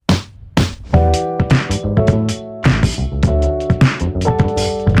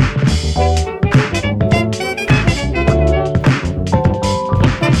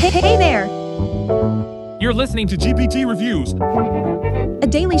listening to GPT Reviews, a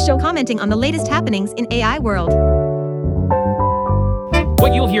daily show commenting on the latest happenings in AI world.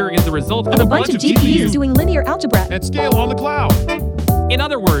 What you'll hear is the result Of a bunch of GPUs doing linear algebra. at scale on the cloud, In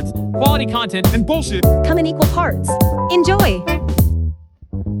other words, quality content. and bullshit. Come in equal parts. Enjoy!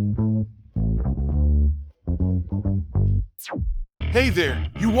 Hey there,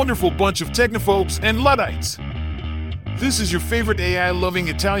 you wonderful bunch of technophobes and Luddites. This is your favorite AI-loving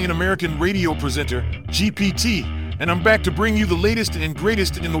Italian-American radio presenter, GPT, and I'm back to bring you the latest and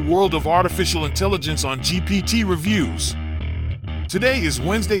greatest in the world of artificial intelligence on GPT Reviews. Today is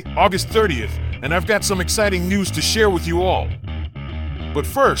Wednesday, August 30th, and I've got some exciting news to share with you all. But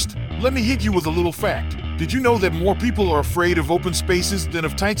first, let me hit you with a little fact. Did you know that more people are afraid of open spaces than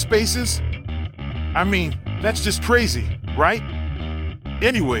of tight spaces? I mean, that's just crazy, right?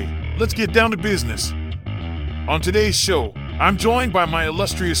 Anyway, let's get down to business. On today's show, I'm joined by my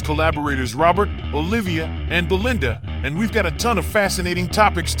illustrious collaborators Robert, Olivia, and Belinda, and we've got a ton of fascinating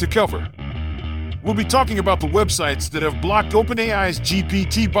topics to cover. We'll be talking about the websites that have blocked OpenAI's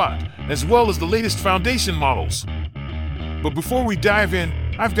GPTBot, as well as the latest foundation models. But before we dive in,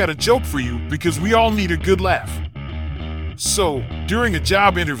 I've got a joke for you because we all need a good laugh. So, during a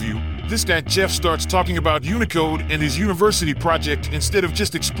job interview, this guy Jeff starts talking about Unicode and his university project instead of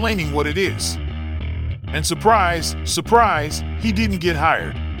just explaining what it is. And surprise, surprise, he didn't get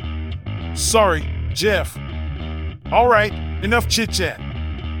hired. Sorry, Jeff. Alright, enough chit-chat.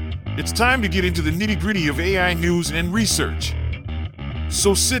 It's time to get into the nitty-gritty of AI news and research.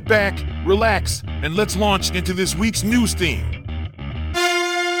 So sit back, relax, and let's launch into this week's news theme.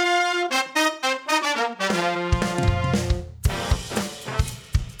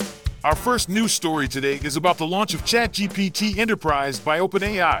 Our first news story today is about the launch of ChatGPT Enterprise by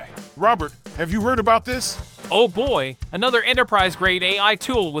OpenAI. Robert, have you heard about this? Oh boy, another enterprise-grade AI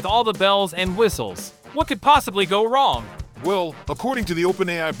tool with all the bells and whistles. What could possibly go wrong? Well, according to the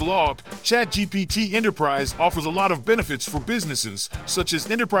OpenAI blog, ChatGPT Enterprise offers a lot of benefits for businesses, such as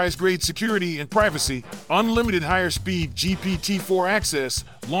enterprise-grade security and privacy, unlimited higher-speed GPT-4 access,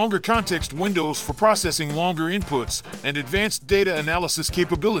 longer context windows for processing longer inputs, and advanced data analysis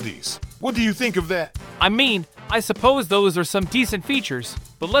capabilities. What do you think of that? I mean, I suppose those are some decent features,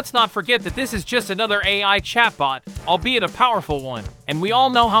 but let's not forget that this is just another AI chatbot, albeit a powerful one. And we all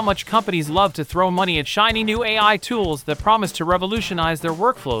know how much companies love to throw money at shiny new AI tools that promise to revolutionize their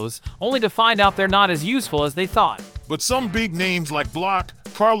workflows, only to find out they're not as useful as they thought. But some big names like Block,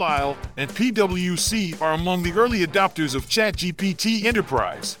 Carlyle, and PwC are among the early adopters of ChatGPT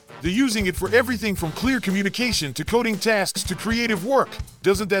Enterprise. They're using it for everything from clear communication to coding tasks to creative work.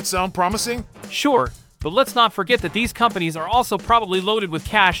 Doesn't that sound promising? Sure, but let's not forget that these companies are also probably loaded with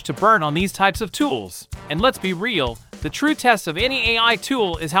cash to burn on these types of tools. And let's be real, the true test of any AI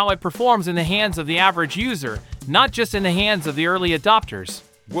tool is how it performs in the hands of the average user, not just in the hands of the early adopters.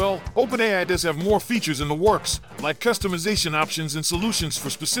 Well, OpenAI does have more features in the works, like customization options and solutions for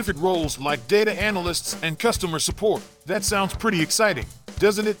specific roles like data analysts and customer support. That sounds pretty exciting,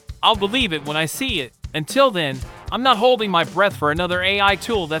 doesn't it? I'll believe it when I see it. Until then, I'm not holding my breath for another AI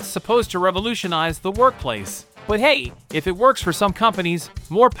tool that's supposed to revolutionize the workplace. But hey, if it works for some companies,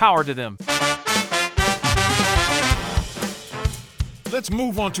 more power to them. Let's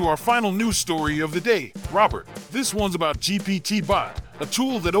move on to our final news story of the day. Robert, this one's about GPTBot, a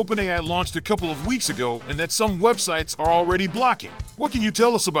tool that OpenAI launched a couple of weeks ago and that some websites are already blocking. What can you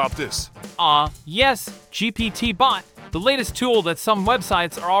tell us about this? Yes, GPTBot, the latest tool that some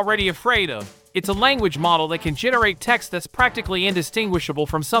websites are already afraid of. It's a language model that can generate text that's practically indistinguishable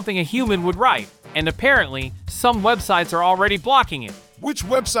from something a human would write. And apparently, some websites are already blocking it. Which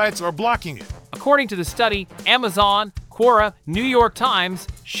websites are blocking it? According to the study, Amazon, Quora, New York Times,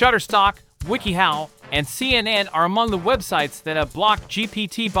 Shutterstock, WikiHow, and CNN are among the websites that have blocked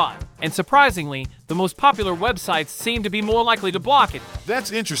GPTBot. And surprisingly, the most popular websites seem to be more likely to block it.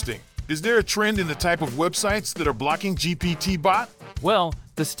 That's interesting. Is there a trend in the type of websites that are blocking GPTBot? Well,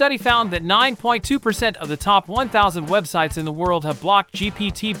 the study found that 9.2% of the top 1,000 websites in the world have blocked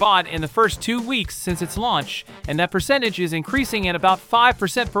GPTBot in the first 2 weeks since its launch, and that percentage is increasing at about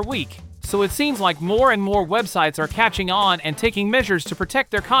 5% per week. So it seems like more and more websites are catching on and taking measures to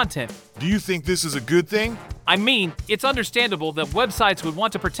protect their content. Do you think this is a good thing? I mean, it's understandable that websites would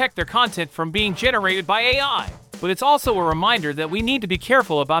want to protect their content from being generated by AI. But it's also a reminder that we need to be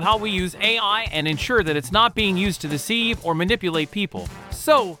careful about how we use AI and ensure that it's not being used to deceive or manipulate people.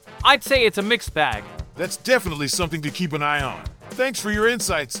 So, I'd say it's a mixed bag. That's definitely something to keep an eye on. Thanks for your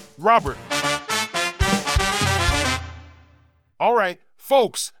insights, Robert. All right,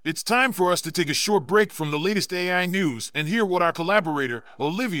 folks, it's time for us to take a short break from the latest AI news and hear what our collaborator,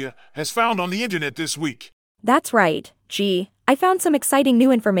 Olivia, has found on the internet this week. That's right, G. I found some exciting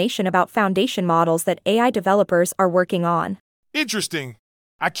new information about foundation models that AI developers are working on. Interesting.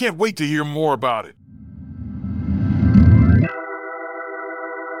 I can't wait to hear more about it.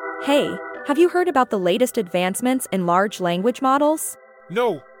 Hey, have you heard about the latest advancements in large language models?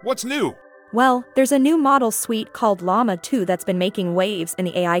 No, what's new? Well, there's a new model suite called Llama 2 that's been making waves in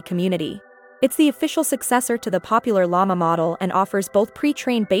the AI community. It's the official successor to the popular Llama model and offers both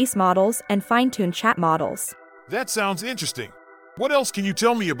pre-trained base models and fine-tuned chat models. That sounds interesting. What else can you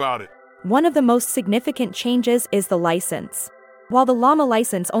tell me about it? One of the most significant changes is the license. While the Llama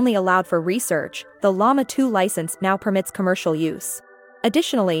license only allowed for research, the Llama 2 license now permits commercial use.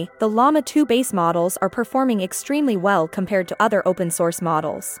 Additionally, the Llama 2 base models are performing extremely well compared to other open-source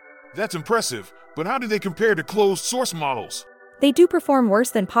models. That's impressive, but how do they compare to closed-source models? They do perform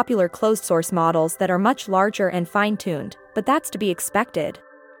worse than popular closed-source models that are much larger and fine-tuned, but that's to be expected.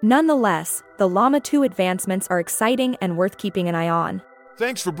 Nonetheless, the Llama 2 advancements are exciting and worth keeping an eye on.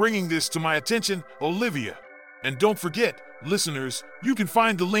 Thanks for bringing this to my attention, Olivia. And don't forget, listeners, you can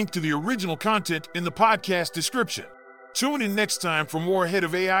find the link to the original content in the podcast description. Tune in next time for more Head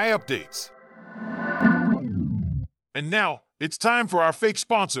of AI updates. And now, it's time for our fake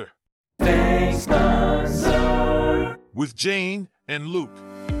sponsor. Fake sponsor. With Jane and Luke.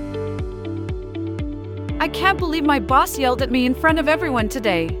 I can't believe my boss yelled at me in front of everyone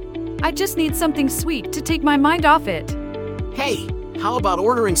today. I just need something sweet to take my mind off it. Hey, how about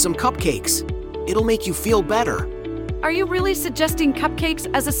ordering some cupcakes? It'll make you feel better. Are you really suggesting cupcakes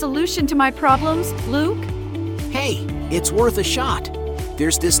as a solution to my problems, Luke? Hey, it's worth a shot.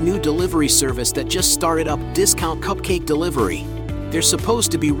 There's this new delivery service that just started up, Discount Cupcake Delivery. They're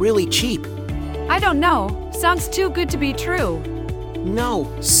supposed to be really cheap. I don't know. Sounds too good to be true. No,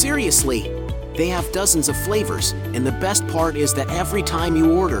 seriously. They have dozens of flavors, and the best part is that every time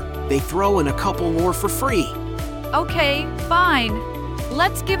you order, they throw in a couple more for free. Okay, fine.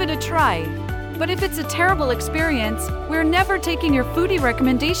 Let's give it a try. But if it's a terrible experience, we're never taking your foodie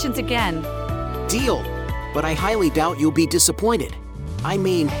recommendations again. Deal. But I highly doubt you'll be disappointed. I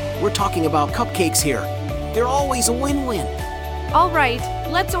mean, we're talking about cupcakes here. They're always a win-win. All right,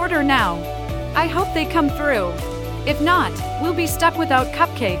 let's order now. I hope they come through. If not, we'll be stuck without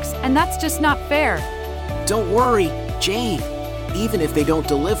cupcakes, and that's just not fair. Don't worry, Jane. Even if they don't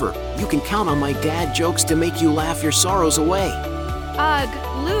deliver, you can count on my dad jokes to make you laugh your sorrows away. Ugh,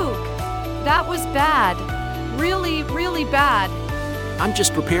 Luke. That was bad. Really, really bad. I'm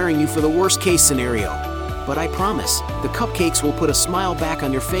just preparing you for the worst-case scenario. But I promise, the cupcakes will put a smile back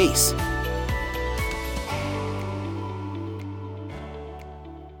on your face.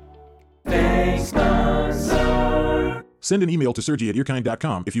 Fake sponsor. Send an email to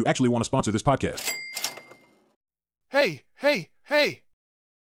sergi@earkind.com if you actually want to sponsor this podcast. Hey!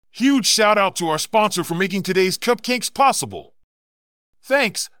 Huge shout out to our sponsor for making today's cupcakes possible.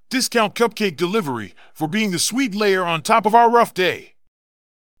 Thanks, Discount Cupcake Delivery, for being the sweet layer on top of our rough day.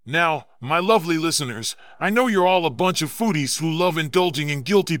 Now, my lovely listeners, I know you're all a bunch of foodies who love indulging in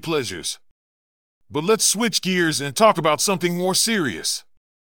guilty pleasures. But let's switch gears and talk about something more serious.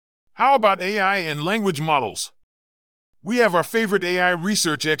 How about AI and language models? We have our favorite AI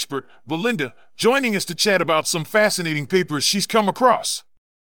research expert, Belinda, joining us to chat about some fascinating papers she's come across.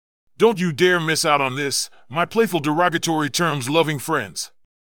 Don't you dare miss out on this, my playful derogatory terms loving friends.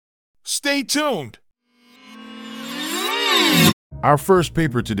 Stay tuned! Our first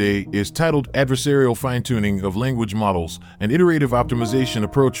paper today is titled Adversarial Fine-Tuning of Language Models, an iterative optimization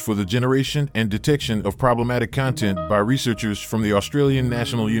approach for the generation and detection of problematic content by researchers from the Australian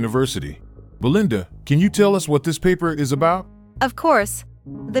National University. Belinda, can you tell us what this paper is about? Of course.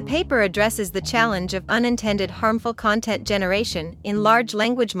 The paper addresses the challenge of unintended harmful content generation in large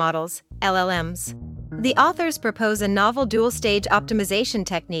language models, LLMs. The authors propose a novel dual-stage optimization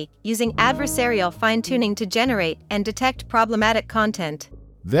technique using adversarial fine-tuning to generate and detect problematic content.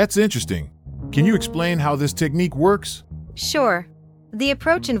 That's interesting. Can you explain how this technique works? Sure. The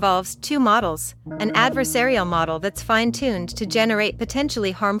approach involves two models, an adversarial model that's fine-tuned to generate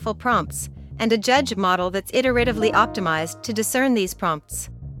potentially harmful prompts, and a judge model that's iteratively optimized to discern these prompts.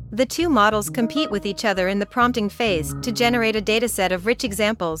 The two models compete with each other in the prompting phase to generate a dataset of rich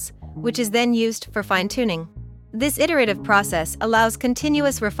examples, which is then used for fine-tuning. This iterative process allows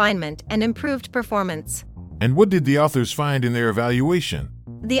continuous refinement and improved performance. And what did the authors find in their evaluation?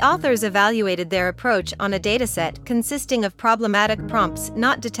 The authors evaluated their approach on a dataset consisting of problematic prompts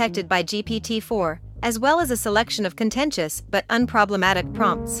not detected by GPT-4, as well as a selection of contentious but unproblematic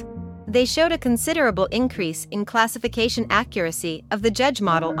prompts. They showed a considerable increase in classification accuracy of the judge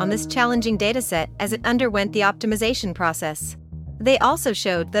model on this challenging dataset as it underwent the optimization process. They also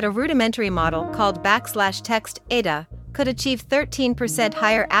showed that a rudimentary model called \text ADA could achieve 13%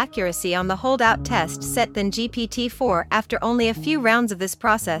 higher accuracy on the holdout test set than GPT-4 after only a few rounds of this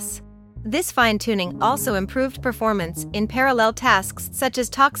process. This fine-tuning also improved performance in parallel tasks such as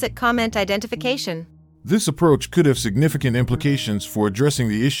toxic comment identification. This approach could have significant implications for addressing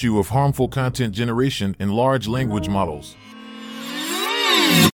the issue of harmful content generation in large language models.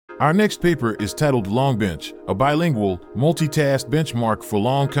 Our next paper is titled LongBench, a bilingual, multitask benchmark for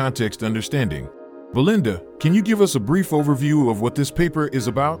long context understanding. Belinda, can you give us a brief overview of what this paper is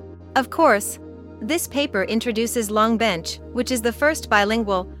about? Of course. This paper introduces LongBench, which is the first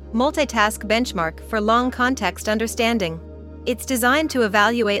bilingual, multitask benchmark for long context understanding. It's designed to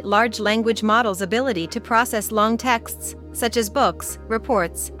evaluate large language models' ability to process long texts, such as books,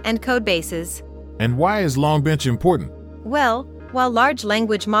 reports, and codebases. And why is LongBench important? Well, while large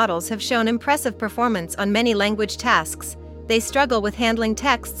language models have shown impressive performance on many language tasks, they struggle with handling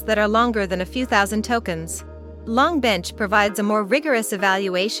texts that are longer than a few thousand tokens. LongBench provides a more rigorous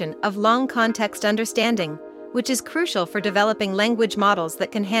evaluation of long context understanding, which is crucial for developing language models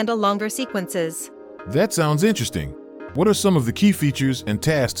that can handle longer sequences. That sounds interesting. What are some of the key features and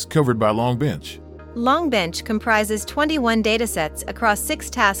tasks covered by LongBench? LongBench comprises 21 datasets across 6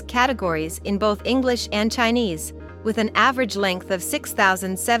 task categories in both English and Chinese, with an average length of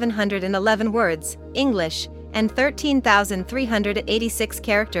 6,711 words, English, and 13,386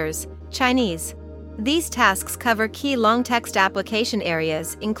 characters, Chinese. These tasks cover key long-text application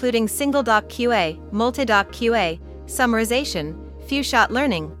areas including single-doc QA, multi-doc QA, summarization, few-shot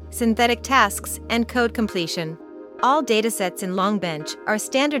learning, synthetic tasks, and code completion. All datasets in LongBench are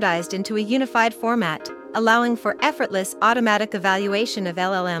standardized into a unified format, allowing for effortless automatic evaluation of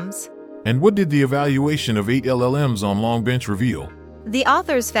LLMs. And what did the evaluation of 8 LLMs on LongBench reveal? The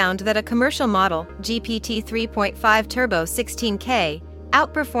authors found that a commercial model, GPT 3.5 Turbo 16K,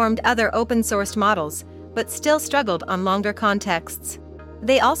 outperformed other open-sourced models, but still struggled on longer contexts.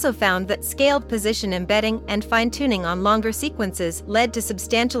 They also found that scaled position embedding and fine-tuning on longer sequences led to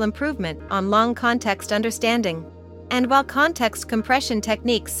substantial improvement on long context understanding. And while context compression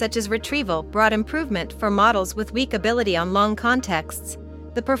techniques such as retrieval brought improvement for models with weak ability on long contexts,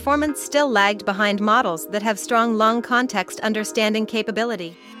 the performance still lagged behind models that have strong long context understanding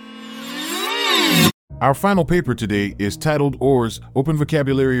capability. Our final paper today is titled ORS, Open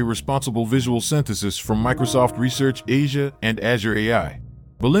Vocabulary Responsible Visual Synthesis from Microsoft Research Asia and Azure AI.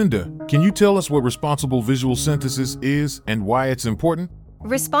 Belinda, can you tell us what responsible visual synthesis is and why it's important?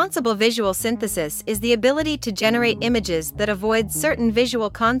 Responsible visual synthesis is the ability to generate images that avoid certain visual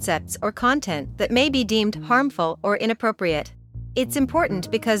concepts or content that may be deemed harmful or inappropriate. It's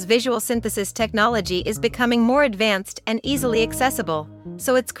important because visual synthesis technology is becoming more advanced and easily accessible,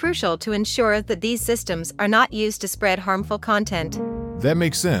 so it's crucial to ensure that these systems are not used to spread harmful content. That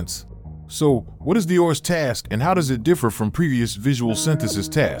makes sense. So, what is the ORS task and how does it differ from previous visual synthesis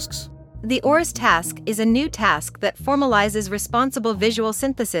tasks? The ORS task is a new task that formalizes responsible visual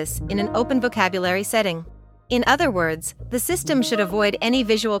synthesis in an open vocabulary setting. In other words, the system should avoid any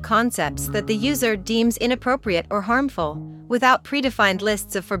visual concepts that the user deems inappropriate or harmful, without predefined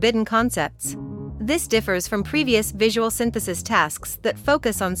lists of forbidden concepts. This differs from previous visual synthesis tasks that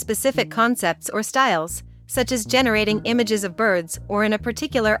focus on specific concepts or styles, such as generating images of birds or in a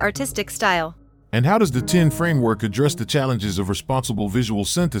particular artistic style. And how does the TIN framework address the challenges of responsible visual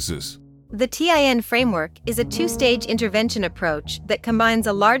synthesis? The TIN framework is a two-stage intervention approach that combines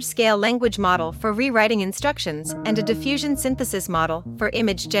a large-scale language model for rewriting instructions and a diffusion synthesis model for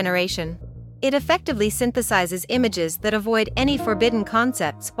image generation. It effectively synthesizes images that avoid any forbidden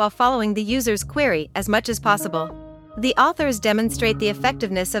concepts while following the user's query as much as possible. The authors demonstrate the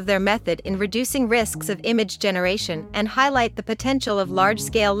effectiveness of their method in reducing risks of image generation and highlight the potential of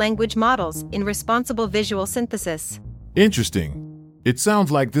large-scale language models in responsible visual synthesis. Interesting. It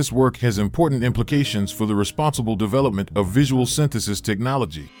sounds like this work has important implications for the responsible development of visual synthesis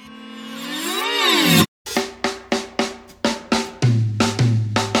technology.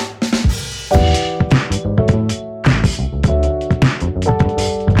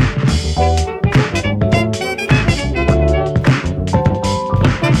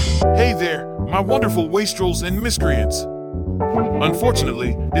 Hey there, my wonderful wastrels and miscreants.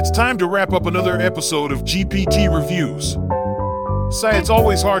 Unfortunately, it's time to wrap up another episode of GPT Reviews. It's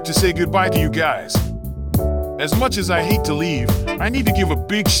always hard to say goodbye to you guys. As much as I hate to leave, I need to give a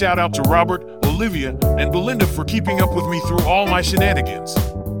big shout out to Robert, Olivia, and Belinda for keeping up with me through all my shenanigans.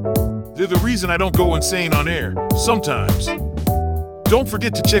 They're the reason I don't go insane on air, sometimes. Don't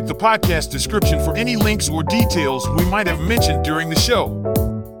forget to check the podcast description for any links or details we might have mentioned during the show.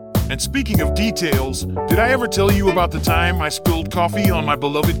 And speaking of details, did I ever tell you about the time I spilled coffee on my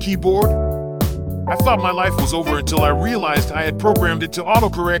beloved keyboard? I thought my life was over until I realized I had programmed it to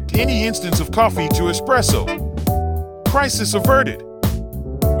autocorrect any instance of coffee to espresso. Crisis averted.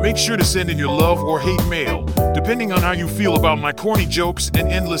 Make sure to send in your love or hate mail, depending on how you feel about my corny jokes and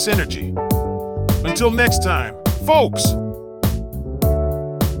endless energy. Until next time, folks!